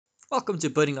Welcome to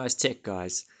Burning Eyes Tech,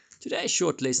 guys. Today's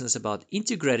short lesson is about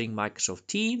integrating Microsoft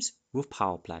Teams with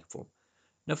Power Platform.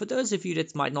 Now, for those of you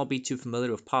that might not be too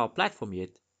familiar with Power Platform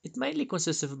yet, it mainly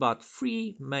consists of about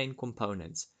three main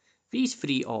components. These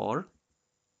three are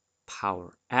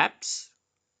Power Apps,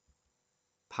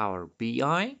 Power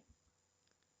BI,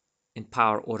 and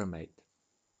Power Automate.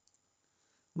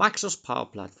 Microsoft's Power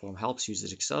Platform helps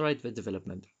users accelerate their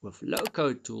development with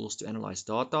low-code tools to analyze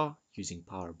data using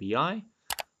Power BI,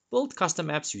 build custom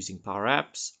apps using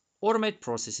PowerApps, automate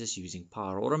processes using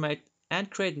Power Automate, and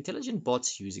create intelligent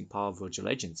bots using Power Virtual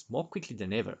Agents more quickly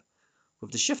than ever.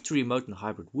 With the shift to remote and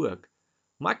hybrid work,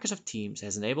 Microsoft Teams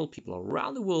has enabled people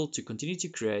around the world to continue to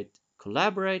create,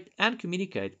 collaborate, and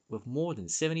communicate with more than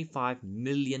 75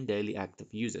 million daily active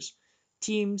users.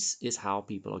 Teams is how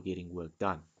people are getting work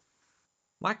done.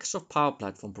 Microsoft Power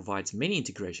Platform provides many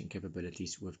integration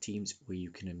capabilities with Teams where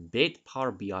you can embed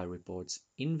Power BI reports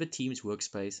in the Teams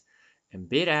workspace,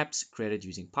 embed apps created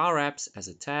using Power Apps as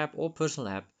a tab or personal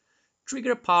app,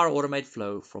 trigger a Power Automate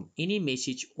flow from any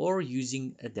message or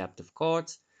using adaptive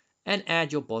cards, and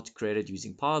add your bot created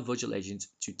using Power Virtual Agents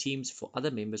to Teams for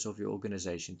other members of your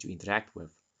organization to interact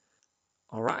with.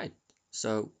 Alright,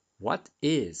 so what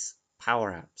is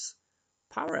PowerApps?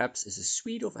 PowerApps is a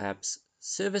suite of apps,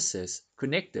 services,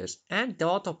 connectors, and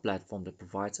data platform that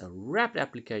provides a rapid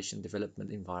application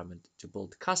development environment to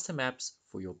build custom apps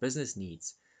for your business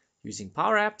needs. Using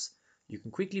PowerApps, you can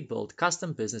quickly build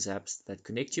custom business apps that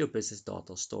connect to your business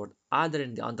data stored either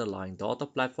in the underlying data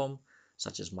platform,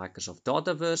 such as Microsoft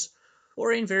Dataverse,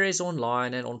 or in various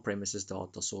online and on-premises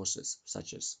data sources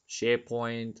such as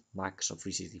SharePoint, Microsoft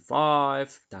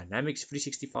 365, Dynamics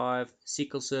 365,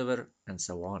 SQL Server, and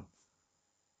so on.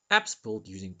 Apps built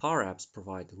using PowerApps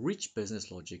provide rich business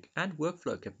logic and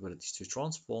workflow capabilities to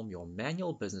transform your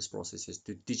manual business processes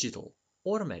to digital,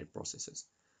 automated processes.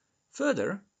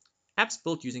 Further, apps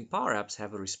built using PowerApps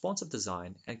have a responsive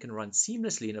design and can run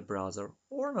seamlessly in a browser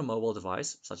or on a mobile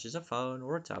device such as a phone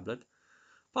or a tablet.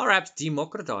 PowerApps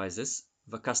democratizes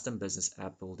the custom business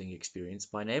app building experience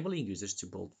by enabling users to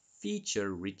build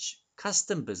feature-rich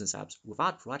custom business apps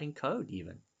without writing code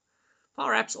even.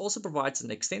 PowerApps also provides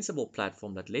an extensible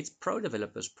platform that lets pro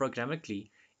developers programmatically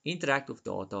interact with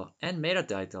data and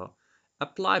metadata,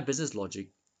 apply business logic,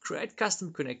 create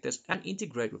custom connectors, and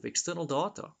integrate with external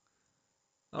data.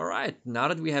 Alright, now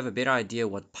that we have a better idea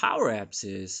what PowerApps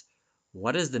is,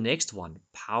 what is the next one?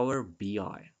 Power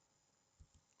BI.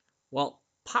 Well,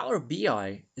 Power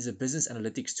BI is a business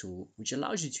analytics tool which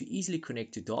allows you to easily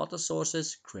connect to data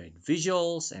sources, create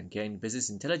visuals, and gain business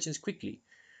intelligence quickly.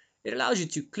 It allows you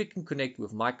to click and connect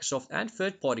with Microsoft and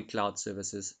third-party cloud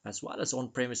services as well as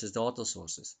on-premises data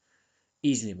sources.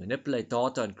 Easily manipulate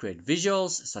data and create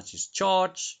visuals such as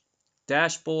charts,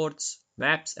 dashboards,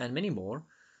 maps, and many more,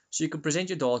 so you can present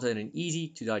your data in an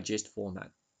easy-to-digest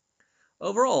format.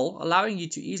 Overall, allowing you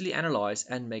to easily analyze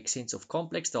and make sense of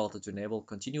complex data to enable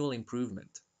continual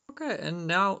improvement. Okay, and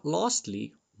now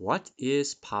lastly, what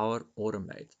is Power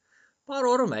Automate? Power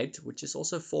Automate, which is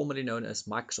also formerly known as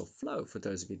Microsoft Flow for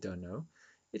those of you who don't know,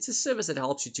 it's a service that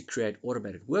helps you to create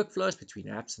automated workflows between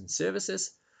apps and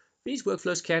services. These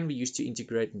workflows can be used to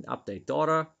integrate and update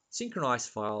data, synchronize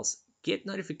files, get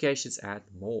notifications, and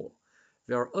more.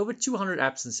 There are over 200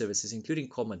 apps and services, including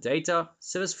common data,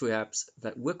 service-free apps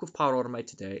that work with Power Automate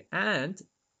today, and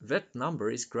that number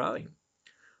is growing.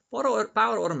 Power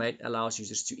Automate allows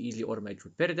users to easily automate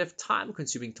repetitive,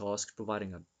 time-consuming tasks,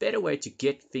 providing a better way to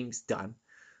get things done.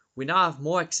 We now have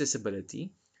more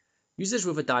accessibility. Users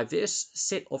with a diverse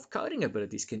set of coding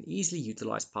abilities can easily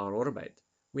utilize Power Automate.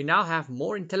 We now have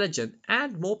more intelligent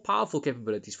and more powerful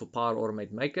capabilities for Power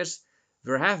Automate makers.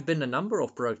 There have been a number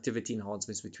of productivity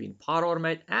enhancements between Power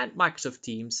Automate and Microsoft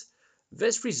Teams.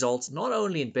 This results not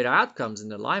only in better outcomes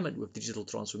in alignment with digital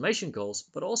transformation goals,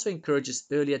 but also encourages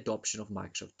early adoption of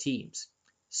Microsoft Teams.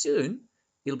 Soon,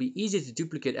 it'll be easier to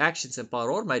duplicate actions in Power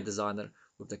Automate Designer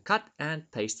with the cut and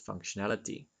paste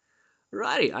functionality.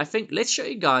 Righty, I think let's show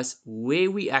you guys where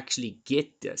we actually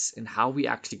get this and how we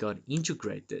actually going to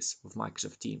integrate this with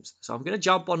Microsoft Teams. So I'm going to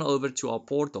jump on over to our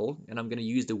portal and I'm going to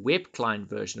use the web client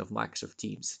version of Microsoft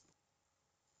Teams.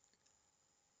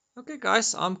 Okay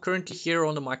guys, I'm currently here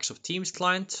on the Microsoft Teams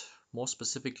client, more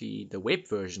specifically the web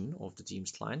version of the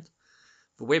Teams client.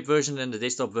 The web version and the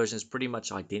desktop version is pretty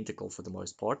much identical for the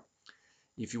most part.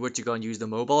 If you were to go and use the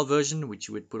mobile version, which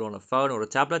you would put on a phone or a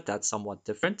tablet, that's somewhat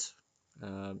different.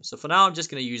 So for now, I'm just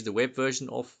going to use the web version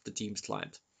of the Teams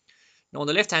client. Now on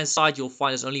the left hand side, you'll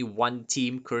find there's only one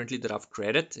team currently that I've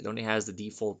created. It only has the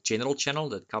default general channel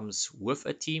that comes with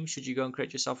a team should you go and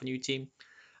create yourself a new team.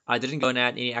 I didn't go and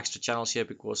add any extra channels here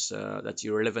because that's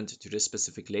irrelevant to this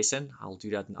specific lesson. I'll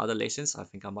do that in other lessons. I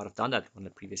think I might have done that on the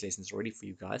previous lessons already for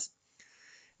you guys.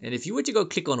 And if you were to go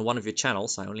click on one of your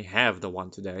channels, I only have the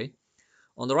one today.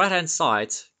 On the right hand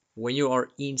side, when you are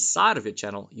inside of your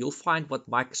channel, you'll find what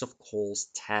Microsoft calls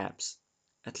tabs.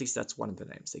 At least that's one of the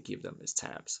names they give them, is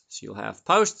tabs. So you'll have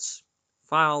posts,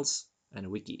 files, and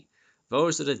wiki.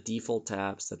 Those are the default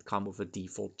tabs that come with a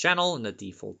default channel and a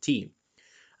default team.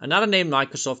 Another name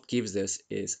Microsoft gives this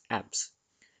is apps.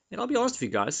 And I'll be honest with you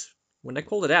guys, when they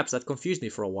called it apps, that confused me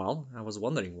for a while. I was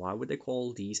wondering, why would they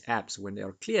call these apps when they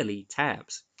are clearly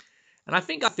tabs? And I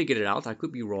think I figured it out. I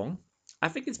could be wrong. I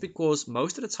think it's because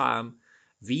most of the time,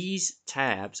 these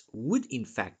tabs would in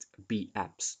fact be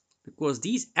apps, because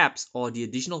these apps are the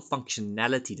additional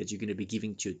functionality that you're going to be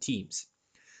giving to your teams.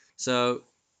 So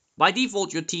by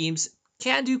default, your teams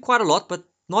can do quite a lot, but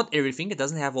not everything. It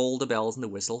doesn't have all the bells and the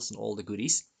whistles and all the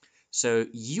goodies. So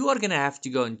you are going to have to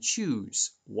go and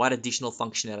choose what additional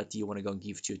functionality you want to go and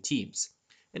give to your teams.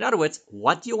 In other words,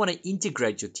 what do you want to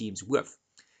integrate your teams with?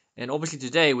 And obviously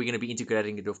today we're going to be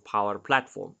integrating it with Power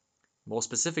Platform. More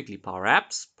specifically,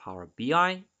 PowerApps,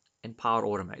 PowerBI, and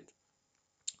PowerAutomate.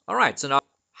 All right, so now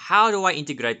how do I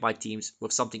integrate my teams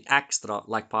with something extra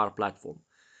like Power Platform?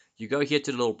 You go here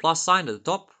to the little plus sign at the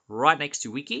top, right next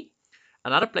to Wiki.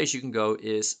 Another place you can go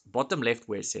is bottom left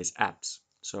where it says Apps.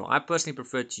 So I personally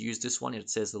prefer to use this one. It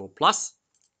says little plus.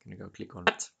 I'm going to go click on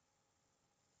that.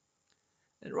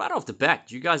 And right off the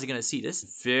bat, you guys are going to see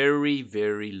this very,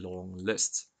 very long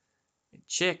list. And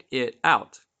check it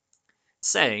out.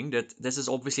 Saying that this is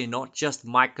obviously not just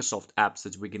Microsoft apps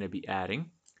that we're going to be adding.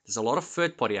 There's a lot of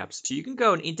third-party apps. So you can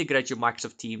go and integrate your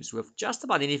Microsoft Teams with just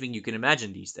about anything you can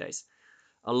imagine these days.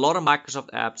 A lot of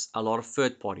Microsoft apps, a lot of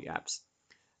third-party apps.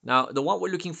 Now, the one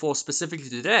we're looking for specifically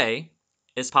today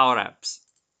is PowerApps.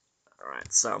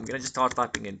 Alright, so I'm going to just start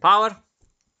typing in Power.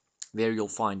 There you'll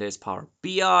find there's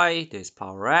PowerBI, there's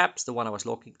PowerApps, the one I was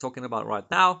talking about right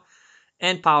now,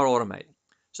 and PowerAutomate.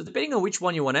 So depending on which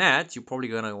one you want to add, you're probably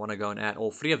going to want to go and add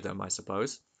all three of them, I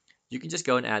suppose. You can just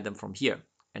go and add them from here.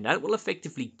 And that will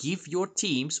effectively give your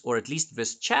teams, or at least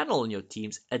this channel in your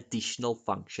teams, additional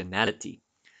functionality.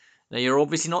 Now, you're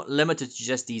obviously not limited to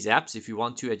just these apps. If you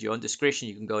want to, at your own discretion,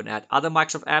 you can go and add other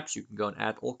Microsoft apps. You can go and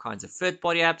add all kinds of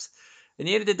third-party apps. At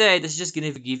the end of the day, this is just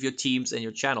going to give your teams and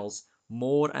your channels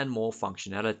more and more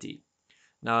functionality.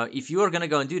 Now, if you are going to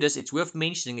go and do this, it's worth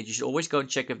mentioning that you should always go and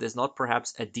check if there's not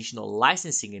perhaps additional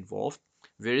licensing involved.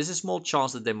 There is a small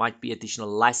chance that there might be additional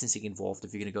licensing involved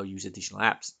if you're going to go use additional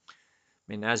apps.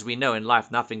 I mean, as we know in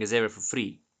life, nothing is ever for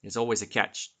free. There's always a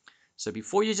catch. So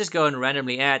before you just go and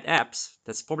randomly add apps,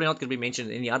 that's probably not going to be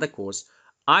mentioned in any other course,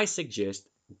 I suggest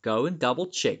go and double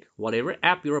check whatever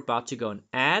app you're about to go and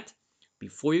add.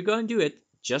 Before you go and do it,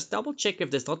 just double check if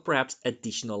there's not perhaps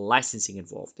additional licensing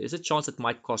involved. There's a chance it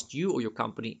might cost you or your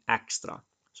company extra.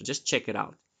 So just check it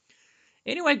out.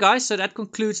 Anyway, guys, so that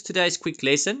concludes today's quick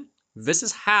lesson. This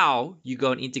is how you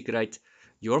go and integrate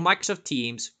your Microsoft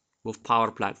Teams with Power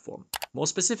Platform. More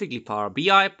specifically, Power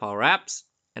BI, Power Apps,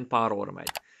 and Power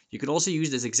Automate. You can also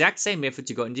use this exact same method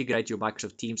to go integrate your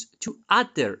Microsoft Teams to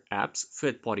other apps,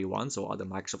 third-party ones or other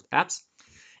Microsoft apps.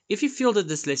 If you feel that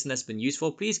this lesson has been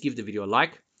useful, please give the video a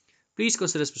like. Please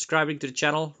consider subscribing to the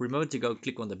channel. Remember to go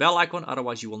click on the bell icon,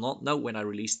 otherwise you will not know when I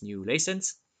release new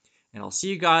lessons. And I'll see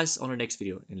you guys on the next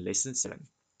video in lesson 7.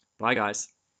 Bye guys.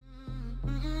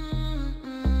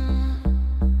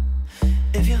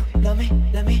 If you love me,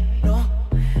 let me know.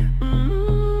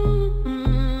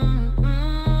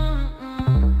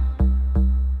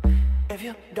 If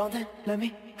you don't, then let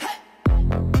me